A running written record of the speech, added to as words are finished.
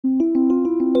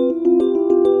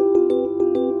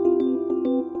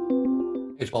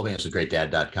Paul Vance with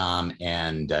GreatDad.com.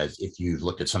 And if you've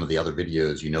looked at some of the other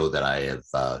videos, you know that I have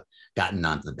gotten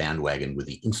onto the bandwagon with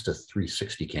the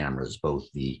Insta360 cameras,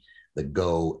 both the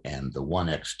Go and the One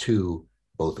X2,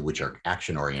 both of which are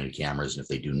action-oriented cameras. And if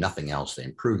they do nothing else, they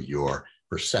improve your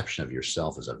perception of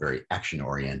yourself as a very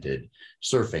action-oriented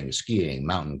surfing, skiing,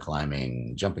 mountain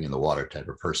climbing, jumping in the water type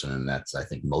of person. And that's, I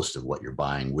think, most of what you're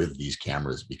buying with these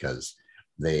cameras, because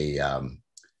they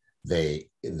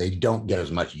don't get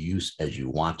as much use as you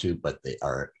want to, but they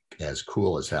are as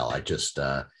cool as hell. I just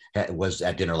was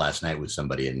at dinner last night with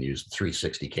somebody and used the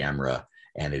 360 camera,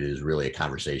 and it is really a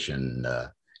conversation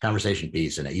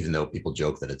piece. And even though people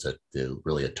joke that it's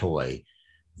really a toy,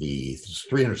 the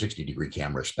 360-degree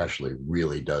camera especially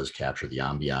really does capture the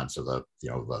ambiance of a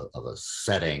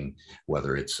setting,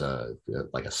 whether it's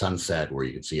like a sunset where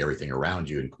you can see everything around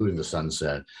you, including the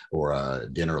sunset, or a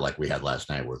dinner like we had last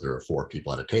night where there are 4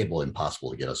 people at a table.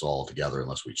 Impossible to get us all together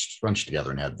unless we scrunch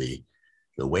together and have the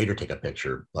waiter take a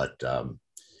picture. But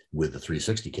with the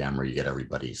 360 camera, you get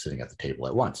everybody sitting at the table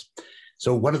at once.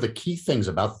 So one of the key things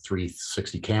about the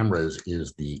 360 cameras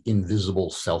is the invisible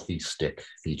selfie stick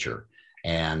feature.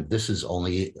 And this is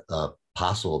only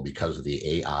possible because of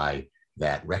the AI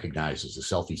that recognizes the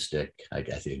selfie stick. I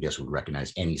guess would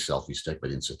recognize any selfie stick, but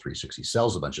Insta360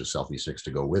 sells a bunch of selfie sticks to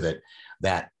go with it.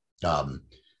 That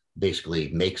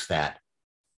basically makes that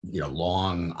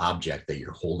long object that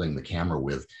you're holding the camera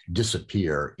with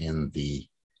disappear in the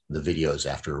videos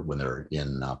after, when they're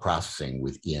in processing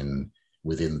within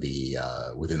the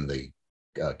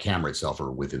camera itself,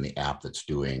 or within the app that's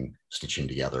stitching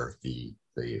together the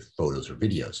photos or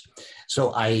videos.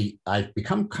 So I've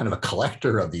become kind of a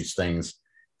collector of these things,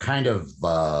 kind of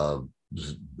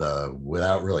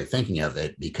without really thinking of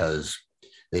it, because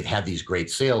they've had these great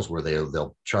sales where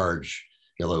they'll charge,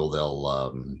 they have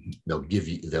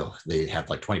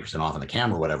like 20% off on the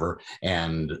camera or whatever,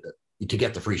 and to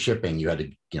get the free shipping, you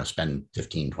had to spend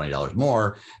 $15, $20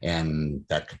 more, and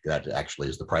that actually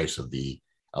is the price of the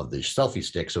selfie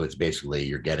stick. So it's basically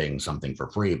you're getting something for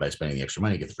free by spending the extra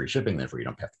money, get the free shipping, therefore you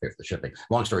don't have to pay for the shipping.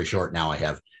 Long story short, now I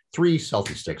have 3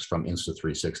 selfie sticks from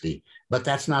Insta360, but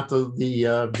that's not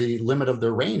the limit of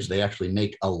their range. They actually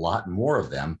make a lot more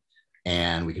of them,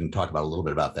 and we can talk about a little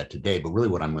bit about that today. But really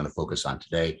what I'm going to focus on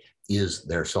today is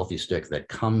their selfie stick that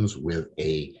comes with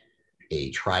a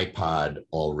tripod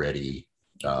already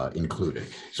included.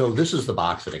 So this is the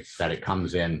box that it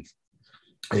comes in.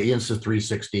 The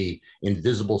Insta360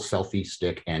 invisible selfie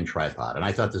stick and tripod. And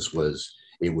I thought it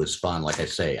was fun. Like I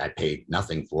say, I paid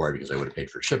nothing for it because I would have paid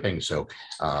for shipping. So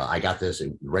I got this.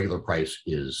 The regular price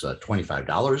is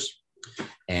 $25.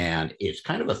 And it's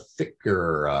kind of a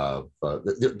thicker,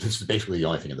 this is basically the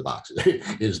only thing in the box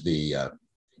is the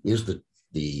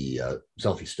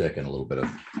selfie stick, and a little bit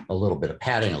of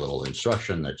padding, a little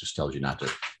instruction that just tells you not to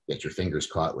get your fingers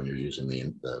caught when you're using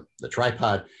the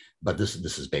tripod. But this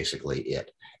is basically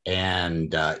it.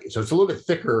 And so it's a little bit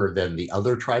thicker than the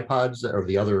other tripods or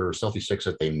the other selfie sticks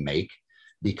that they make,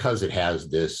 because it has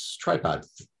this tripod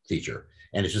feature.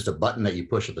 And it's just a button that you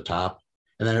push at the top,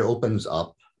 and then it opens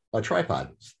up a tripod.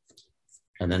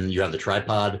 And then you have the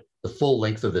tripod. The full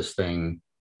length of this thing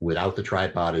without the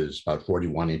tripod is about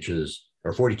 41 inches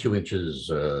or 42 inches.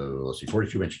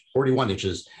 41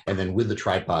 inches. And then with the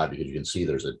tripod, because you can see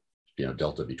there's a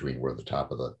delta between where the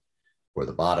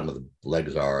bottom of the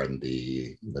legs are and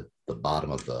the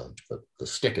bottom of the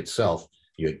stick itself,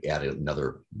 you add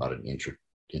another about an inch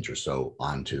or so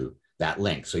onto that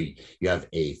length. So you have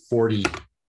a 41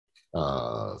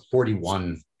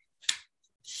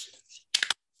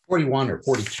 or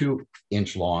 42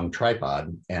 inch long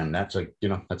tripod, and that's a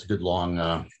good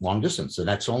long distance. So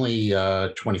that's only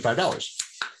 $25.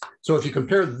 So if you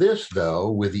compare this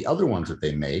though with the other ones that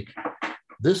they make,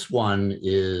 this one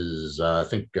is I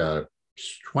think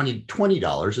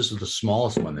 $20. This is the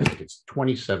smallest one. I think it's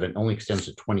 27, only extends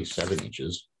to 27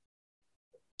 inches.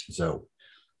 So,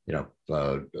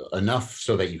 enough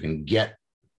so that you can get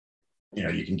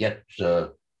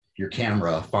your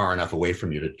camera far enough away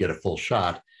from you to get a full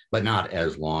shot, but not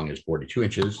as long as 42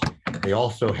 inches. They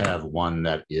also have one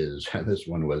that is, this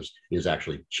one is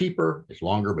actually cheaper. It's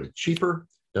longer, but it's cheaper.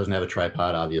 Doesn't have a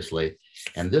tripod, obviously.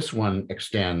 And this one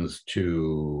extends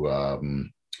to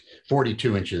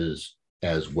 42 inches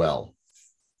as well.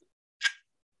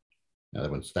 Now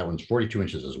that one's 42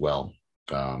 inches as well.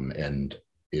 And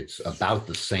it's about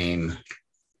the same.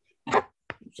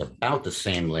 It's about the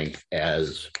same length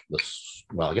as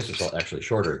I guess it's actually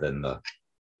shorter than the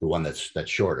one that's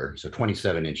shorter. So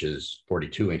 27 inches,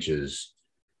 42 inches.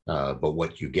 But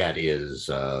what you get is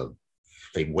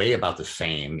they weigh about the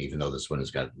same, even though this one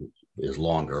has got is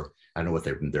longer. I don't know what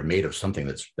they're made of,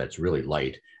 something that's really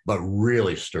light, but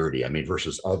really sturdy. I mean,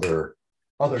 versus other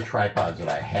tripods that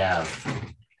I have.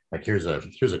 Like here's a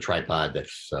tripod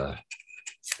that's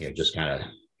just kind of,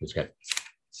 it's got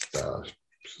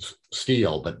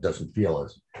steel, but doesn't feel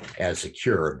as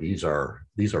secure. These are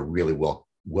really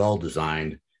well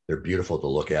designed. They're beautiful to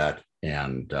look at,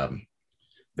 and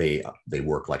they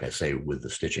work, like I say, with the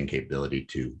stitching capability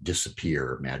to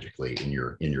disappear magically in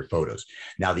your photos.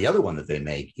 Now, the other one that they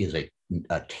make is a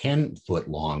 10-foot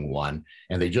long one,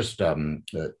 and they just did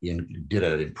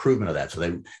an improvement of that. So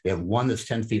they have one that's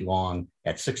 10 feet long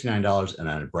at $69, and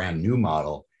on a brand new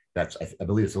model that's, I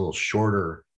believe it's a little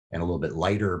shorter and a little bit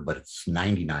lighter, but it's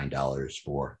 $99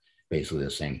 for basically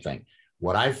the same thing.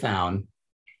 What I found,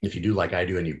 if you do like I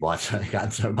do and you got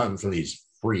some of these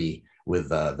free with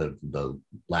the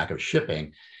lack of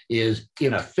shipping, is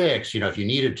in a fix, if you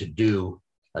needed to do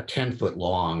a 10-foot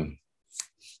long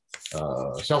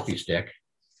selfie stick,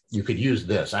 you could use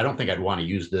this. I don't think I'd want to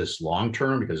use this long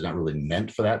term because it's not really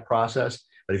meant for that process.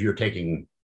 But if you're taking,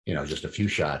 just a few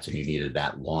shots and you needed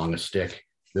that long a stick,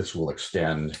 this will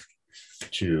extend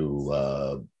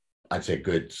to I'd say a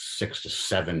good 6 to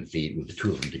 7 feet with the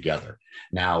two of them together.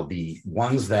 Now, the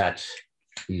ones that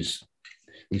these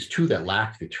two that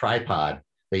lack the tripod,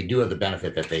 they do have the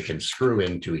benefit that they can screw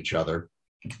into each other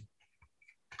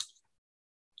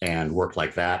and work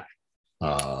like that.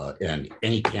 And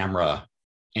any camera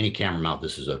mount,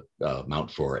 this is a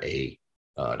mount for an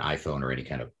iPhone or any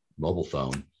kind of mobile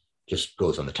phone, just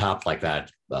goes on the top like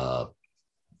that.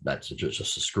 That's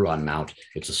just a screw-on mount.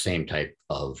 It's the same type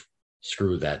of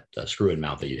screw-in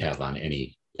mount that you'd have on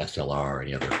any SLR or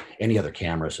any other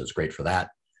camera. So it's great for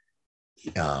that.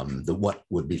 What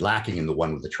would be lacking in the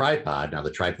one with the tripod, now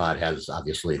the tripod has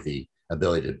obviously the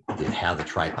ability to have a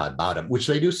tripod bottom, which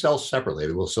they do sell separately.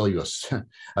 They will sell you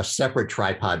a separate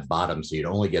tripod bottom, so you'd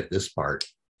only get this part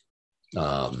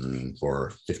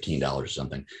for $15 or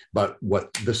something. But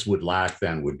what this would lack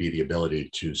then would be the ability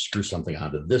to screw something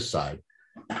onto this side.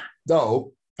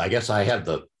 Though I guess I have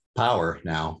the power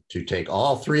now to take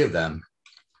all three of them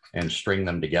and string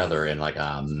them together in like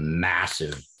a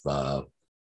massive selfie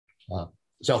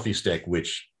stick,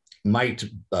 which might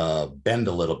bend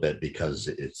a little bit because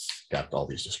it's got all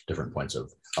these just different points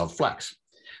of flex.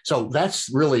 So that's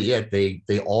really it. They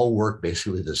all work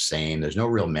basically the same. There's no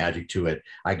real magic to it.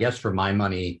 I guess for my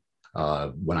money,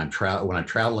 when I'm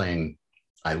traveling,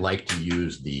 I like to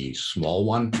use the small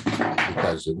one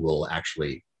because it'll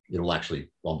actually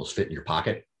almost fit in your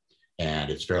pocket, and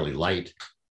it's fairly light.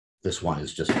 This one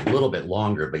is just a little bit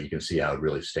longer, but you can see how it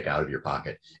really stick out of your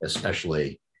pocket,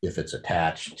 especially if it's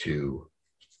attached to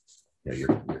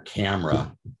your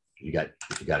camera. You got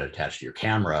it attached to your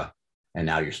camera, and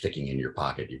now you're sticking in your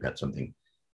pocket. You've got something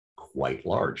quite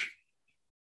large.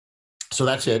 So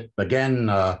that's it. Again,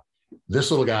 this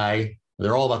little guy,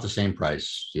 they're all about the same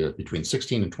price, between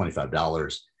 $16 and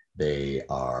 $25. They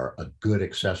are a good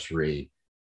accessory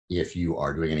if you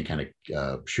are doing any kind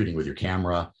of shooting with your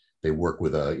camera. They work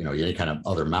with any kind of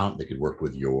other mount. They could work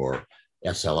with your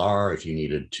SLR if you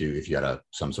needed to, if you had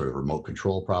some sort of remote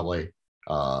control, probably.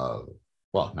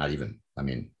 Well, not even. I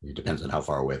mean, it depends on how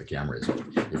far away the camera is.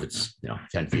 If it's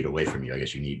 10 feet away from you, I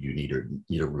guess you need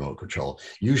a remote control.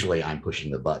 Usually, I'm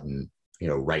pushing the button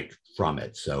right from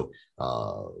it. So,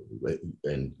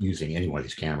 and using any one of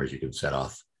these cameras, you can set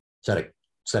it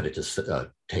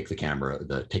to take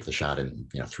the shot in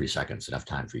 3 seconds, enough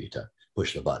time for you to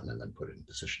push the button and then put it in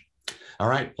position. All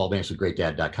right, Paul Banks with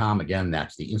GreatDad.com. Again,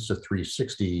 that's the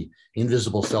Insta360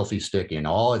 invisible selfie stick in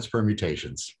all its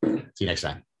permutations. See you next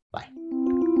time. Bye.